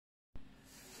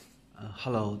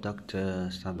Hello, Dr.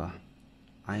 Saba.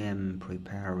 I am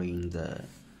preparing the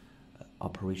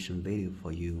operation video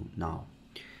for you now.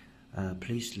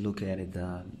 Please look at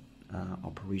the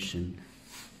operation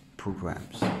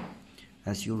programs.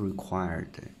 As you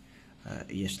required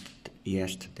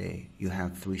yesterday, you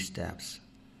have 3 steps.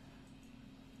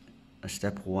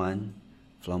 Step 1,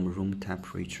 from room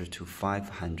temperature to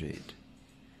 500.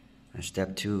 And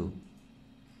step 2,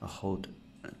 hold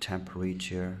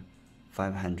temperature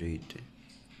 500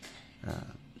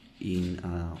 in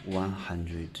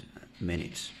 100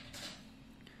 minutes.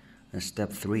 And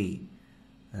step 3,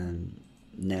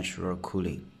 natural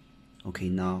cooling. Okay,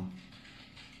 now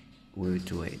we'll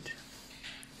do it.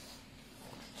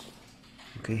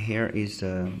 Okay, here is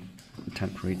the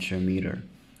temperature meter.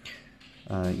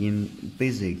 In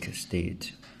basic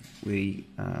state, we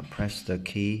press the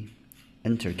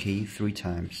enter key 3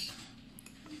 times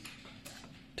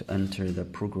to enter the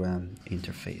program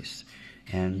interface,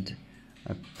 and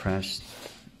press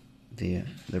the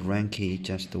run key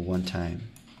just 1 time.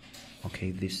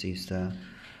 Okay, this is the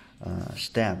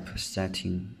step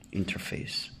setting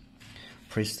interface.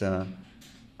 Press the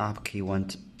up key one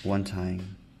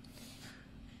time.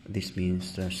 This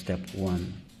means the step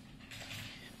 1.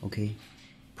 Okay,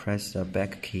 press the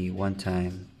back key 1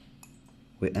 time.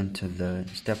 We enter the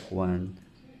step 1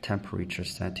 temperature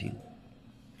setting.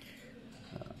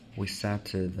 We set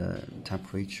the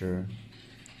temperature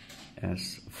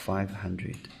as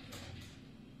 500.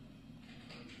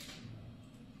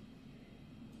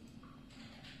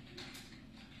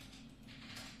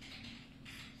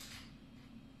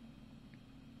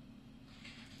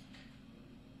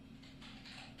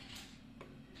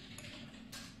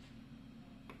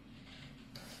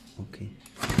 Okay.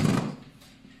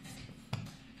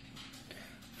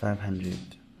 500.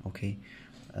 Okay.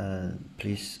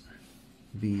 Please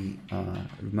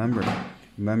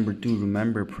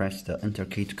remember press the enter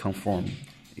key to confirm.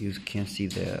 You can see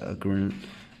the green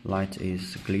light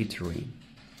is glittering.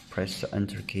 Press the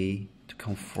enter key to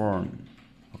confirm.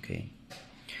 Okay,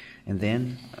 and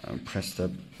then press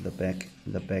the back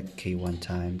key 1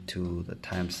 time to the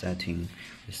time setting.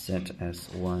 We set as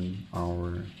 1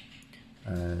 hour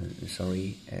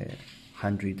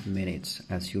 100 minutes,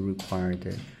 as you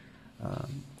required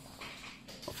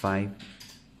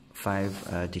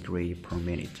 5 degree per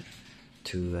minute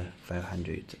to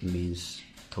 500 means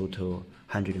total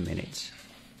 100 minutes.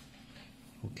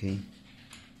 Okay.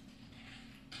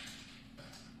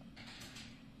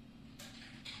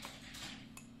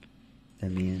 That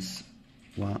means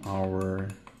 1 hour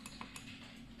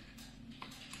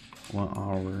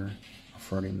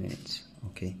 40 minutes.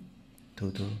 Okay,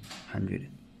 total 100.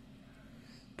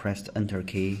 Press the enter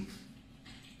key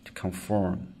to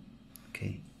confirm.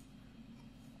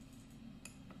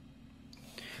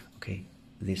 Okay,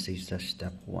 this is the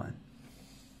step 1.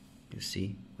 You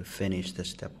see, we finished the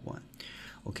step 1.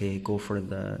 Okay, go for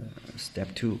the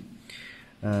step 2.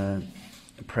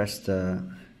 Press the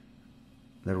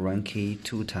run key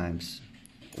 2 times.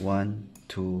 1,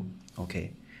 2.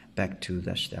 Okay, back to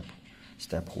the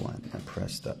step 1, and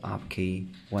press the up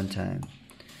key 1 time.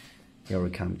 Here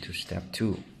we come to step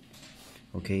 2.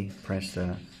 Okay, press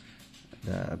the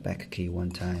back key 1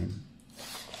 time.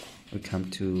 We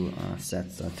come to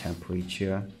set the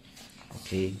temperature.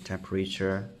 Okay,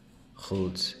 temperature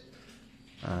holds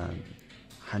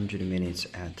 100 minutes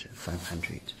at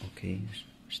 500. Okay,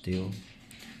 still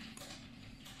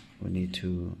we need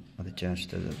to adjust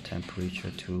the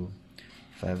temperature to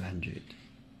 500.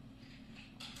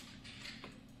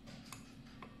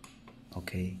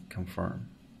 Okay, confirm.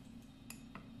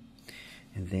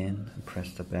 And then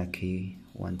press the back key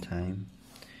 1 time.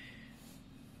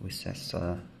 We set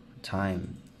the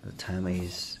time. The time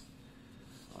is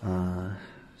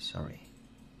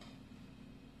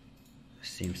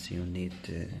seems you need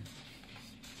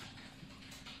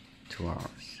 2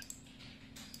 hours.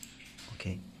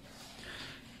 Okay,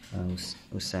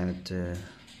 we set the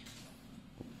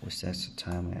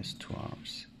time as 2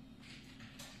 hours.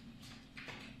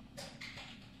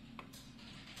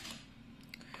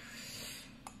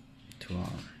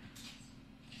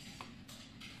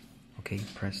 Okay,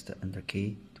 press the enter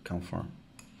key to confirm.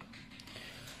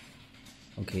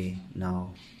 Okay,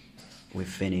 now we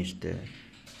finished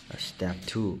step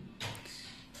 2,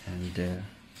 and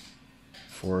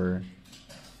for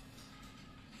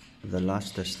the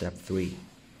last step 3,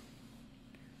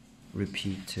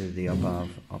 repeat the above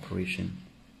operation.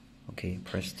 Okay,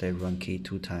 press the run key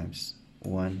 2 times.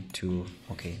 1, 2.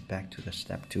 Okay, back to the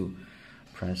step 2.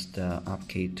 Press the up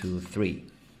key to 3.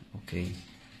 Okay.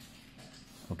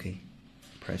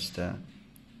 Press the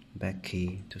back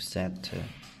key to set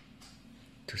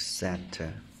to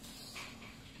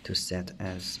set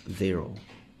as 0,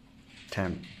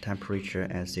 temperature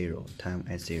as 0, time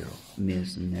as 0,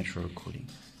 means natural cooling.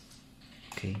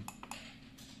 Okay.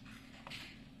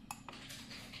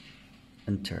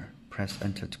 Enter. Press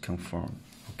enter to confirm.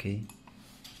 Okay.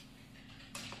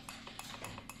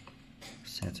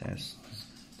 Set as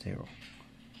 0.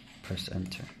 Press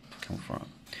enter. Confirm.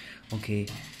 Okay.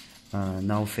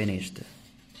 Now finished.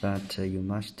 But you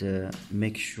must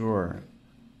make sure.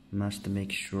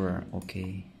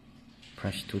 Okay.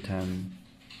 Press 2 times.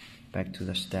 Back to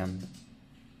the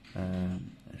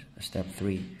step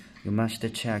 3. You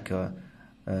must check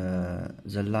the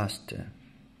last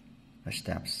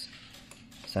steps,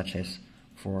 such as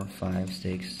 4, 5,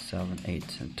 6, 7,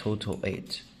 8, and total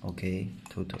 8. Okay,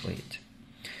 total 8.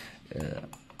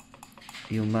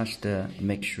 You must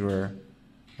make sure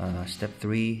step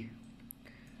 3,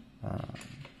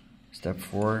 step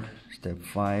 4, step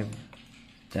 5,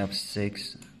 step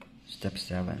 6, step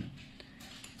 7,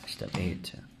 step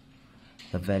 8.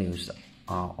 The values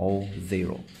are all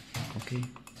 0. Okay,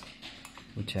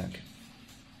 we check.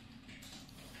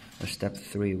 Step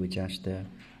 3 we just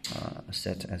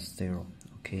set as 0.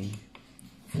 Okay,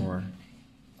 4.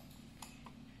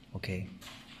 Okay,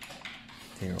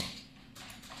 0.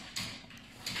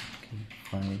 Okay,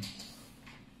 5.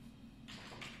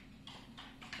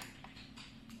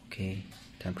 Okay,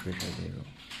 temperature 0.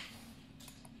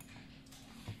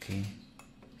 Okay,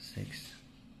 6.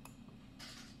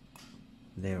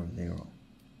 0, 0.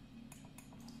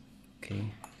 Okay.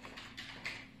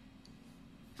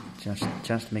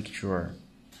 Just make sure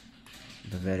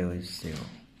the value is 0.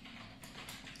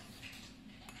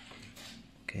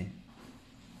 Okay.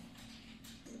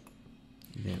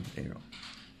 0, 0.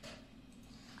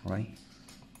 Right?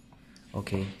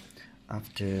 Okay.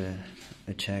 After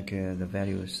I check the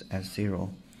values as 0,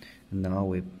 now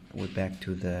we back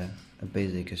to the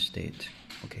basic state.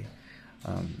 Okay.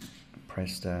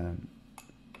 Press the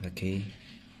key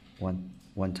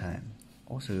one time.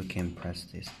 Also you can press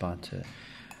this, but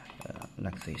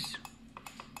like this.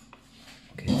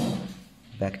 Okay,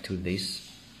 back to this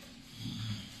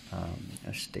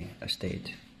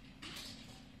state,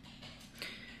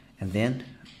 and then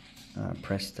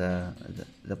press the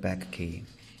back key,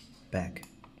 back.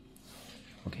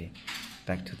 Okay,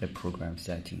 back to the program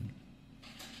setting.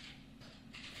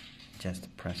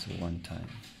 Just press 1 time.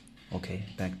 Okay,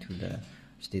 back to the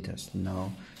status.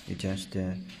 Now you just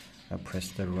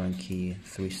press the run key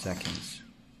 3 seconds.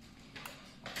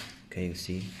 Okay, you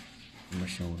see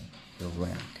machine will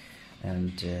run,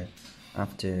 and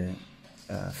after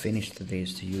finished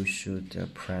this, you should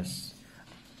press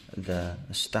the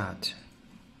start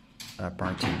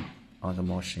button on the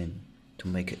machine to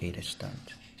make it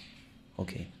start.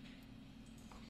 Okay.